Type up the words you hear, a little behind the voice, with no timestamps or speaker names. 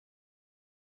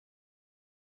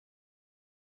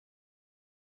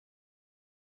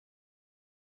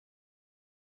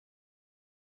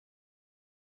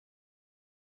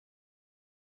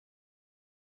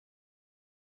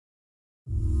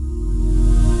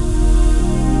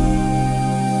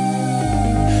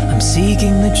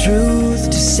seeking the truth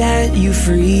to set you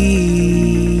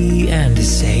free, and to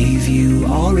save you,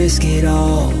 I'll risk it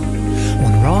all.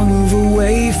 One wrong move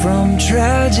away from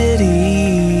tragedy,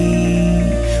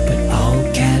 but I'll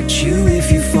catch you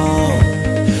if you fall.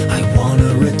 I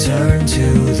wanna return to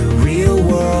the real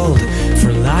world,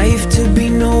 for life to be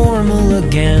normal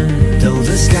again. Though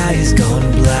the sky has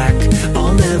gone black,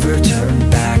 I'll never turn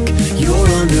back. You're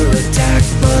under attack,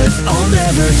 but I'll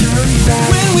never turn back.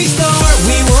 When we start,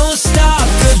 we won't stop,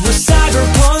 cause we're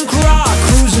cyberpunk rock,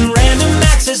 cruising random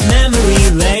access memory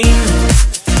lane.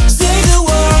 Save the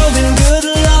world and good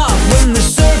luck when the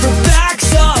server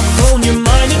backs up. Own your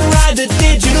mind and ride the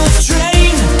digital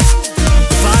train.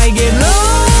 If I get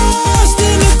lost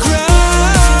in the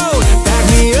crowd, back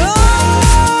me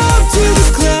up to the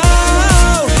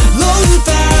cloud. Loading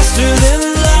faster than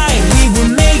light, we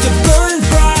were made to burn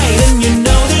bright, and you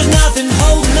know there's nothing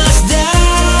holding us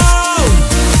down.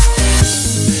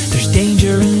 There's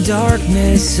danger and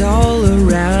darkness all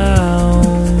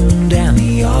around, and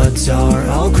the odds are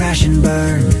I'll crash and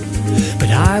burn. But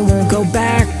I won't go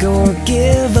back or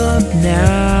give up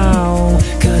now,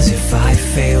 cause if I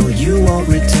fail, you won't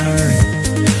return.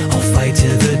 I'll fight to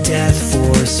the death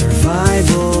for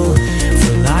survival,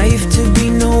 for life to be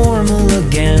normal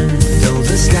again. Though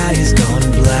the sky has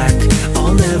gone black,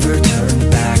 I'll never turn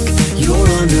back. You're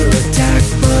under attack,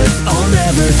 but I'll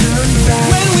never turn back.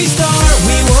 When we start,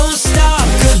 we won't stop,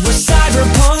 cause we're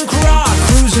cyberpunk rock,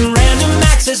 cruising random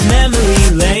access memory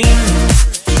lane.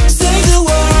 Save the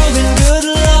world and good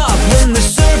luck when the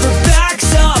server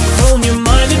backs up. Own your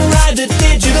mind and ride the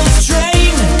digital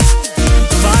train.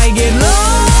 If I get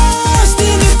lost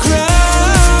in the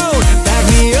crowd, back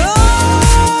me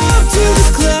up to the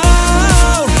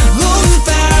cloud. Loading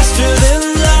faster than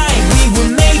light, we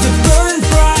were made to burn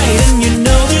bright, and you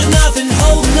know there's nothing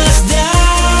holding us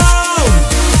down.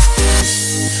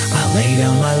 I lay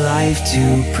down my life to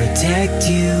protect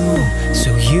you, so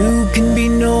you can be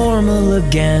normal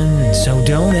again. So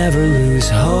don't ever lose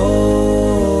hope,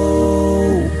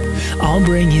 I'll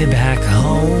bring you back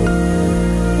home.